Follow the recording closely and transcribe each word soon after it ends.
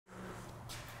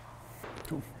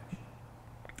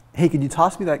Hey, could you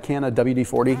toss me that can of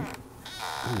WD-40?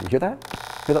 You hear that?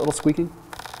 Hear that little squeaking?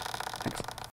 Thanks.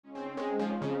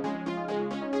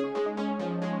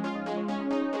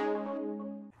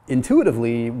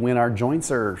 Intuitively, when our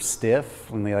joints are stiff,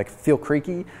 when they feel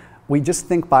creaky, we just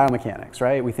think biomechanics,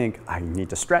 right? We think I need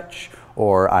to stretch,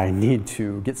 or I need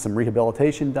to get some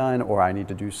rehabilitation done, or I need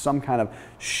to do some kind of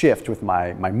shift with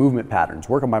my movement patterns,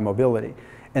 work on my mobility.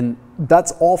 And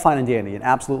that's all fine and dandy and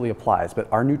absolutely applies, but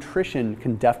our nutrition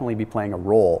can definitely be playing a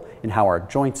role in how our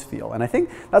joints feel. And I think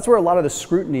that's where a lot of the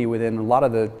scrutiny within a lot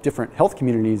of the different health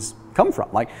communities come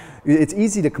from. Like, it's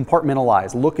easy to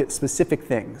compartmentalize, look at specific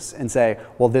things and say,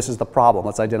 well, this is the problem,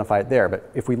 let's identify it there.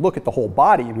 But if we look at the whole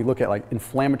body and we look at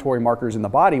inflammatory markers in the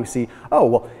body, we see, oh,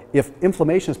 well, if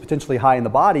inflammation is potentially high in the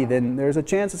body, then there's a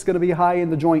chance it's going to be high in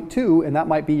the joint too, and that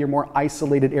might be your more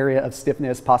isolated area of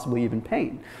stiffness, possibly even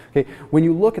pain. Okay, when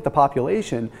you look at the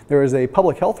population, there is a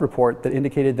public health report that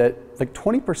indicated that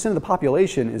 20% of the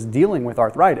population is dealing with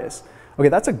arthritis. Okay,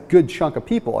 that's a good chunk of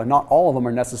people, and not all of them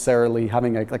are necessarily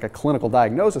having a clinical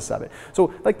diagnosis of it.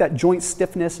 So that joint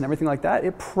stiffness and everything like that,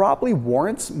 it probably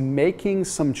warrants making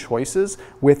some choices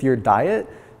with your diet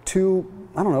to,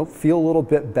 I don't know, feel a little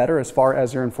bit better as far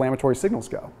as your inflammatory signals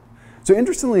go. So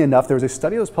interestingly enough, there was a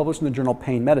study that was published in the journal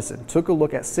Pain Medicine, took a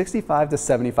look at 65 to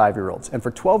 75-year-olds, and for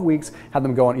 12 weeks had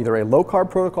them go on either a low-carb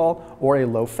protocol or a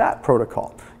low-fat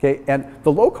protocol. Okay, and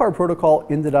the low-carb protocol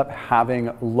ended up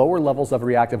having lower levels of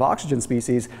reactive oxygen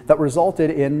species that resulted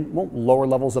in, well, lower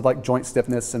levels of joint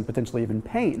stiffness and potentially even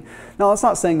pain. Now, that's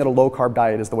not saying that a low-carb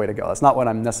diet is the way to go. That's not what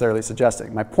I'm necessarily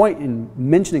suggesting. My point in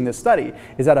mentioning this study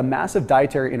is that a massive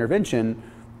dietary intervention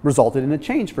resulted in a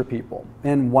change for people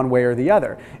in one way or the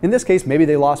other. In this case, maybe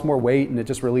they lost more weight and it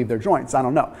just relieved their joints. I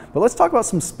don't know. But let's talk about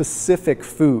some specific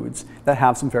foods that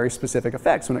have some very specific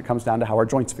effects when it comes down to how our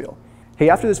joints feel. Hey,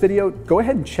 after this video, go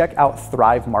ahead and check out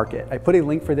Thrive Market. I put a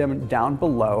link for them down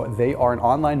below. They are an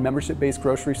online membership-based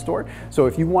grocery store. So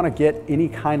if you want to get any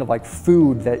kind of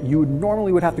food that you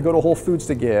normally would have to go to Whole Foods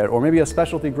to get, or maybe a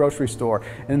specialty grocery store,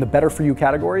 and in the better for you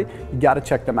category, you got to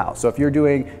check them out. So if you're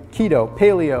doing keto,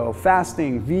 paleo,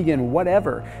 fasting, vegan,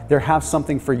 whatever, they have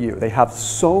something for you. They have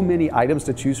so many items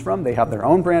to choose from. They have their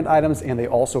own brand items, and they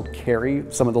also carry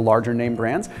some of the larger name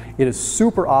brands. It is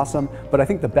super awesome, but I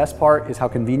think the best part is how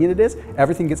convenient it is.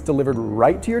 Everything gets delivered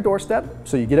right to your doorstep,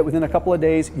 so you get it within a couple of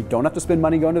days. You don't have to spend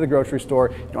money going to the grocery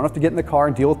store. You don't have to get in the car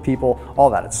and deal with people, all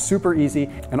that. It's super easy.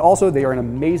 And also, they are an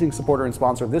amazing supporter and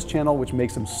sponsor of this channel, which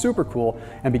makes them super cool.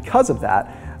 And because of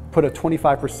that, put a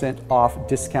 25% off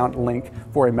discount link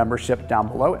for a membership down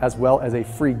below, as well as a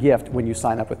free gift when you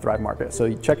sign up with Thrive Market. So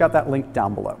you check out that link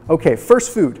down below. Okay,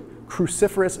 first food,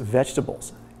 cruciferous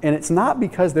vegetables. And it's not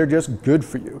because they're just good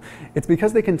for you. It's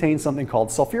because they contain something called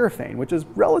sulforaphane, which is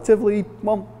relatively,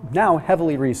 well, now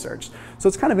heavily researched. So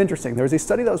it's kind of interesting. There was a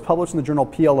study that was published in the journal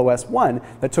PLOS One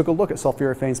that took a look at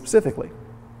sulforaphane specifically.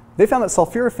 They found that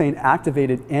sulforaphane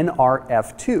activated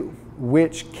NRF2,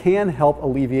 which can help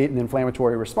alleviate an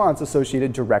inflammatory response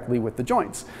associated directly with the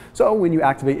joints. So when you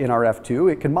activate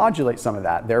NRF2, it can modulate some of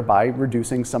that, thereby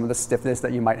reducing some of the stiffness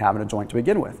that you might have in a joint to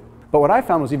begin with. But what I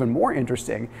found was even more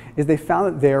interesting is they found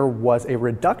that there was a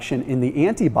reduction in the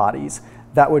antibodies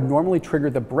that would normally trigger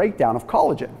the breakdown of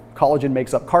collagen. Collagen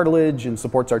makes up cartilage and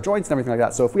supports our joints and everything like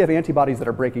that. So if we have antibodies that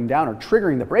are breaking down or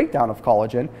triggering the breakdown of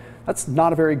collagen, that's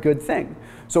not a very good thing.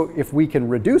 So if we can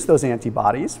reduce those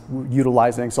antibodies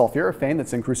utilizing sulforaphane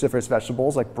that's in cruciferous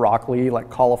vegetables like broccoli, like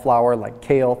cauliflower, like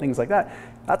kale, things like that,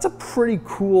 that's a pretty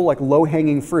cool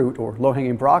low-hanging fruit or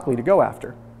low-hanging broccoli to go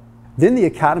after. Then the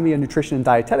Academy of Nutrition and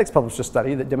Dietetics published a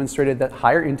study that demonstrated that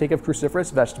higher intake of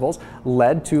cruciferous vegetables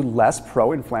led to less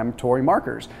pro-inflammatory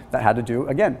markers that had to do,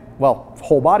 again, well,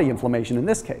 whole body inflammation in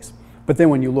this case. But then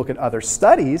when you look at other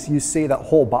studies, you see that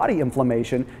whole body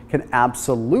inflammation can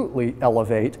absolutely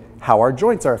elevate how our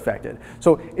joints are affected.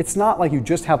 So it's not like you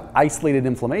just have isolated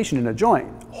inflammation in a joint.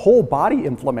 Whole body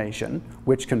inflammation,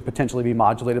 which can potentially be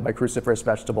modulated by cruciferous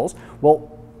vegetables,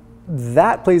 well,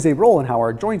 that plays a role in how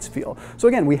our joints feel. So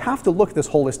again, we have to look at this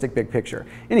holistic big picture.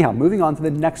 Anyhow, moving on to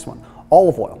the next one,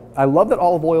 olive oil. I love that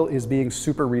olive oil is being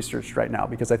super researched right now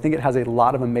because I think it has a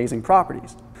lot of amazing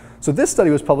properties. So this study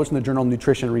was published in the journal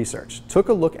Nutrition Research. Took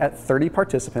a look at 30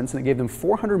 participants and it gave them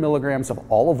 400 milligrams of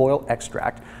olive oil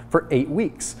extract for 8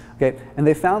 weeks. Okay, and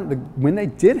they found that when they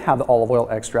did have the olive oil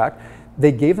extract,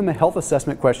 they gave them a health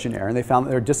assessment questionnaire and they found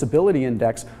that their disability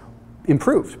index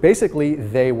improved. Basically,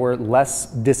 they were less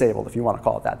disabled, if you want to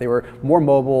call it that. They were more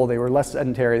mobile, they were less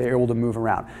sedentary, they were able to move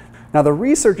around. Now, the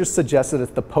researchers suggested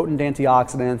it's the potent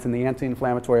antioxidants and the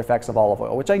anti-inflammatory effects of olive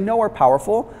oil, which I know are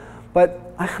powerful,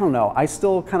 But I don't know, I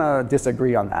still kind of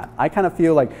disagree on that. I kind of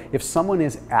feel like if someone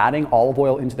is adding olive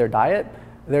oil into their diet,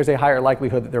 there's a higher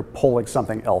likelihood that they're pulling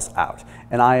something else out.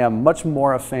 And I am much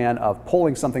more a fan of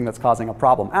pulling something that's causing a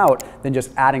problem out than just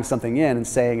adding something in and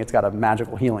saying it's got a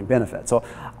magical healing benefit. So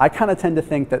I kind of tend to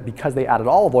think that because they added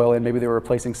olive oil in, maybe they were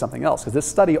replacing something else. Because this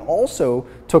study also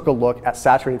took a look at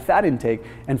saturated fat intake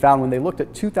and found when they looked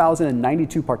at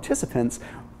 2,092 participants,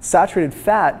 saturated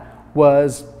fat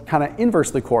was kind of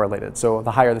inversely correlated. So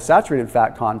the higher the saturated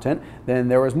fat content, then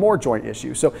there was more joint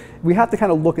issues. So we have to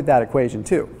kind of look at that equation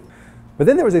too. But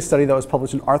then there was a study that was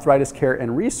published in Arthritis Care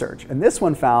and Research, and this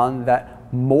one found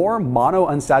that more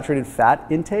monounsaturated fat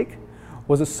intake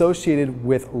was associated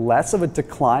with less of a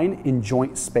decline in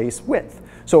joint space width.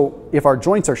 So if our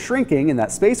joints are shrinking and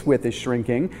that space width is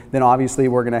shrinking, then obviously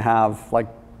we're going to have like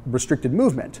restricted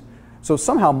movement. So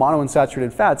somehow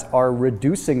monounsaturated fats are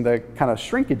reducing the kind of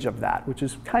shrinkage of that, which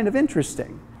is kind of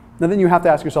interesting. Now then you have to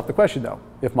ask yourself the question though,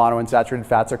 if monounsaturated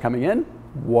fats are coming in,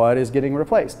 what is getting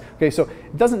replaced? Okay, so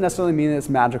it doesn't necessarily mean that it's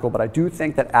magical, but I do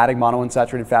think that adding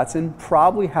monounsaturated fats in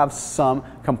probably have some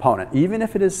component, even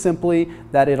if it is simply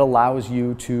that it allows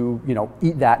you to,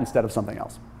 eat that instead of something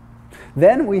else.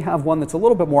 Then we have one that's a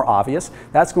little bit more obvious.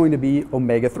 That's going to be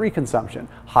omega-3 consumption.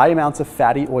 High amounts of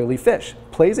fatty, oily fish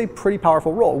plays a pretty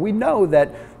powerful role. We know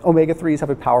that omega-3s have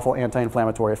a powerful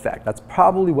anti-inflammatory effect. That's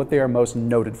probably what they are most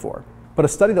noted for. But a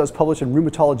study that was published in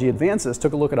Rheumatology Advances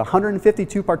took a look at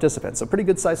 152 participants, a pretty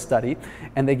good sized study,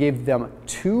 and they gave them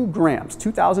 2 grams,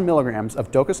 2,000 milligrams of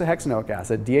docosahexaenoic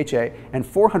acid, DHA, and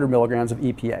 400 milligrams of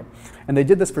EPA. And they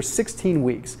did this for 16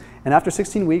 weeks. And after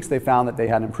 16 weeks, they found that they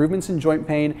had improvements in joint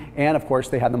pain, and of course,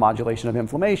 they had the modulation of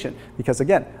inflammation, because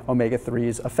again,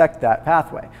 omega-3s affect that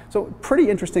pathway. So pretty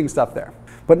interesting stuff there.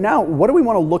 But now, what do we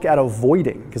want to look at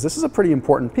avoiding? Because this is a pretty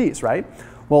important piece, right?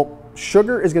 Well,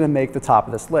 sugar is going to make the top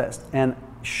of this list, and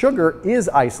sugar is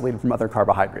isolated from other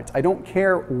carbohydrates. I don't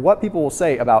care what people will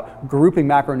say about grouping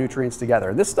macronutrients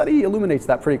together. This study illuminates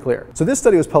that pretty clear. So this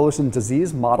study was published in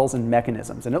Disease Models and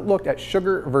Mechanisms, and it looked at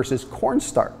sugar versus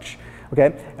cornstarch.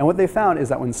 Okay, and what they found is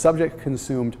that when subjects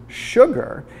consumed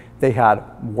sugar, they had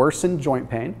worsened joint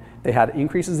pain, they had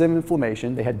increases in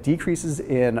inflammation, they had decreases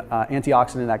in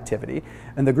antioxidant activity,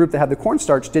 and the group that had the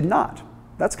cornstarch did not.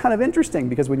 That's kind of interesting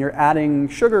because when you're adding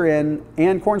sugar in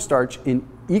and cornstarch in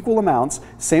equal amounts,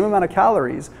 same amount of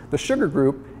calories, the sugar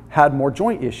group had more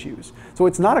joint issues. So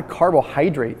it's not a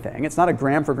carbohydrate thing. It's not a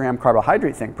gram for gram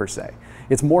carbohydrate thing per se.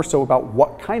 It's more so about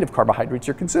what kind of carbohydrates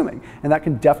you're consuming. And that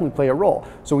can definitely play a role.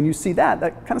 So when you see that,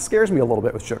 that kind of scares me a little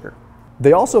bit with sugar.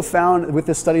 They also found with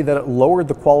this study that it lowered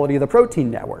the quality of the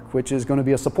protein network, which is going to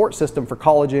be a support system for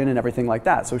collagen and everything like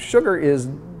that. So sugar is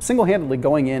single-handedly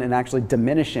going in and actually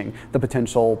diminishing the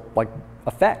potential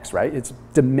effects, right? It's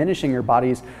diminishing your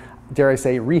body's, dare I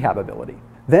say, rehab ability.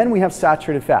 Then we have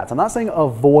saturated fats. I'm not saying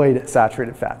avoid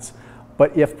saturated fats,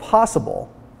 but if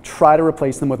possible, try to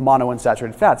replace them with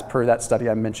monounsaturated fats per that study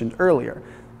I mentioned earlier.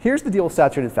 Here's the deal with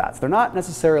saturated fats. They're not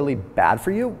necessarily bad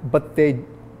for you, but they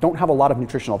don't have a lot of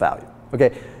nutritional value.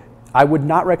 Okay, I would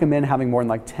not recommend having more than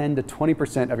like 10 to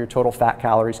 20% of your total fat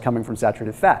calories coming from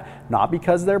saturated fat. Not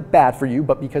because they're bad for you,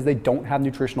 but because they don't have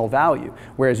nutritional value.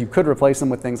 Whereas you could replace them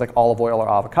with things like olive oil or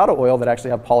avocado oil that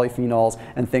actually have polyphenols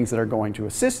and things that are going to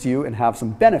assist you and have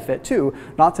some benefit too,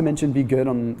 not to mention be good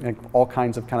on all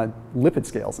kinds of kind of lipid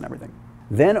scales and everything.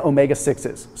 Then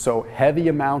omega-6s, so heavy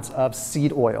amounts of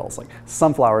seed oils like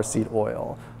sunflower seed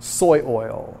oil, soy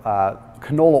oil,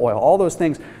 canola oil, all those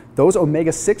things. Those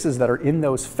omega-6s that are in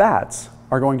those fats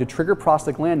are going to trigger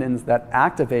prostaglandins that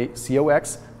activate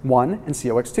COX-1 and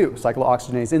COX-2,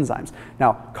 cyclooxygenase enzymes.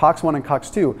 Now, COX-1 and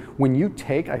COX-2, when you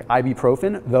take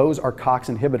ibuprofen, those are COX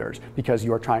inhibitors because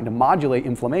you are trying to modulate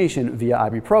inflammation via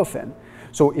ibuprofen.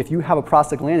 So if you have a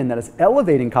prostaglandin that is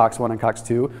elevating COX-1 and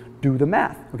COX-2, do the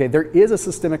math. Okay, there is a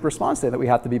systemic response there that we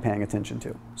have to be paying attention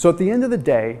to. So at the end of the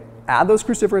day, add those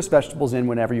cruciferous vegetables in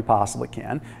whenever you possibly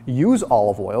can. Use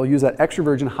olive oil, use that extra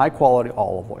virgin high quality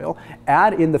olive oil.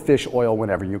 Add in the fish oil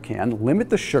whenever you can. Limit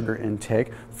the sugar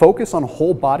intake. Focus on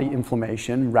whole body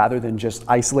inflammation rather than just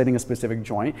isolating a specific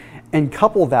joint. And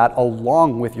couple that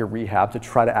along with your rehab to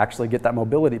try to actually get that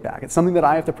mobility back. It's something that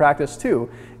I have to practice too,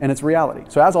 and it's reality.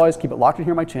 So as always, keep it locked in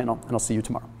here on my channel, and I'll see you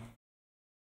tomorrow.